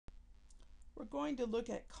We're going to look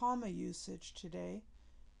at comma usage today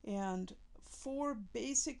and 4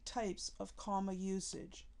 basic types of comma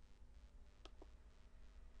usage.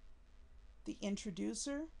 The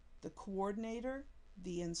introducer, the coordinator,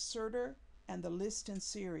 the inserter, and the list and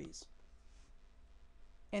series.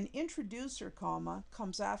 An introducer comma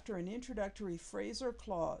comes after an introductory phrase or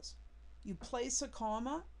clause. You place a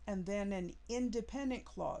comma and then an independent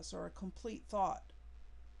clause or a complete thought.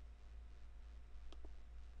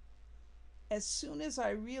 As soon as I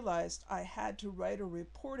realized I had to write a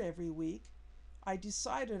report every week, I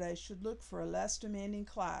decided I should look for a less demanding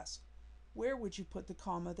class. Where would you put the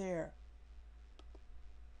comma there?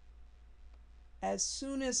 As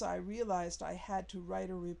soon as I realized I had to write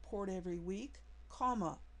a report every week,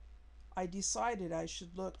 comma, I decided I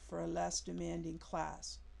should look for a less demanding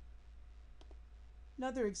class.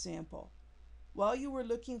 Another example. While you were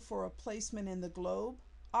looking for a placement in the globe,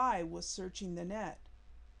 I was searching the net.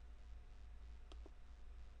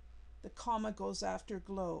 The comma goes after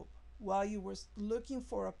globe. While you were looking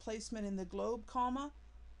for a placement in the globe, comma,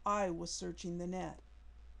 I was searching the net.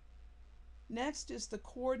 Next is the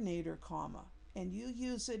coordinator comma, and you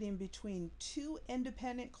use it in between 2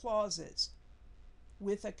 independent clauses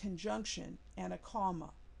with a conjunction and a comma.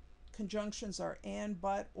 Conjunctions are and,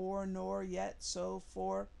 but, or, nor, yet, so,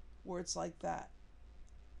 for, words like that.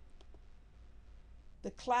 The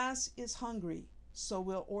class is hungry, so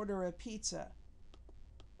we'll order a pizza.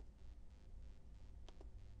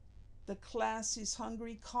 The class is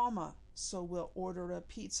hungry, comma, so we'll order a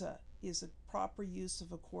pizza is a proper use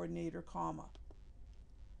of a coordinator comma.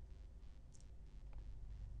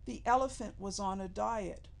 The elephant was on a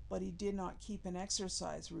diet, but he did not keep an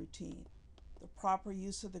exercise routine. The proper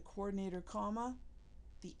use of the coordinator comma,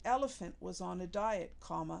 the elephant was on a diet,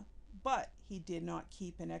 comma, but he did not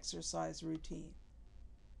keep an exercise routine.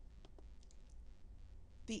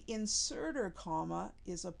 The inserter comma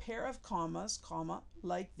is a pair of commas, comma,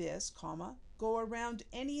 like this, comma, go around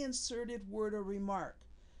any inserted word or remark.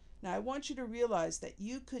 Now I want you to realize that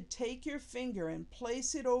you could take your finger and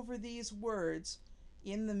place it over these words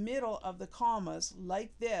in the middle of the commas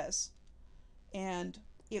like this, and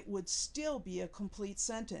it would still be a complete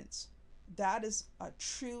sentence. That is a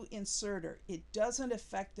true inserter. It doesn't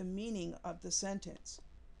affect the meaning of the sentence.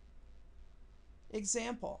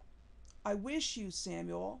 Example. I wish you,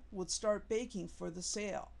 Samuel, would start baking for the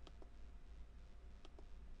sale.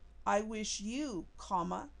 I wish you,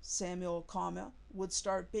 comma, Samuel, comma, would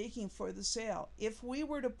start baking for the sale. If we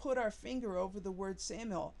were to put our finger over the word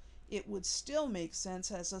Samuel, it would still make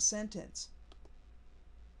sense as a sentence.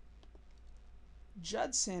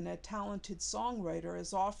 Judson, a talented songwriter,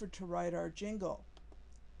 has offered to write our jingle.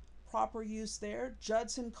 Proper use there,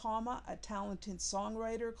 Judson, comma, a talented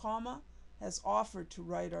songwriter, comma, has offered to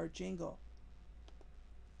write our jingle.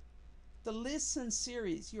 The lists and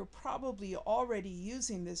series, you're probably already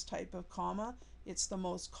using this type of comma. It's the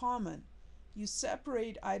most common. You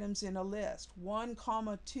separate items in a list, 1,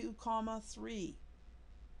 2, 3.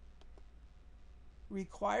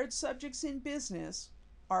 Required subjects in business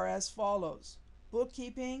are as follows: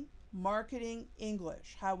 bookkeeping, marketing,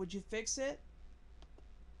 English. How would you fix it?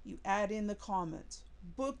 You add in the comments.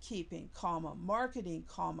 Bookkeeping, comma, marketing,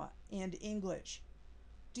 comma, and English.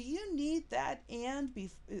 Do you need that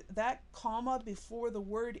that comma before the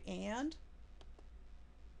word and?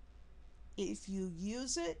 If you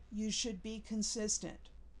use it, you should be consistent.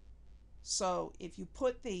 So if you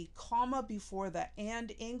put the comma before the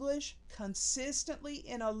and English, consistently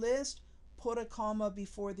in a list, put a comma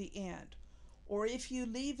before the and. Or if you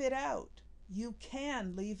leave it out, you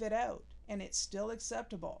can leave it out and it's still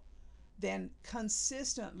acceptable. Then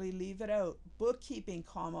consistently leave it out. Bookkeeping,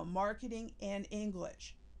 comma, marketing, and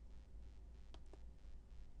English.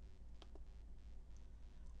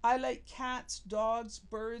 I like cats, dogs,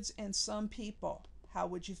 birds, and some people. How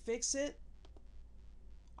would you fix it?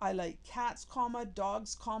 I like cats, comma,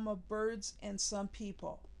 dogs, comma, birds, and some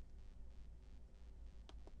people.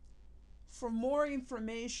 For more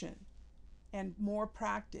information and more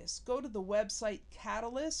practice, go to the website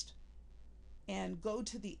Catalyst and go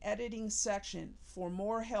to the editing section for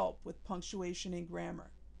more help with punctuation and grammar.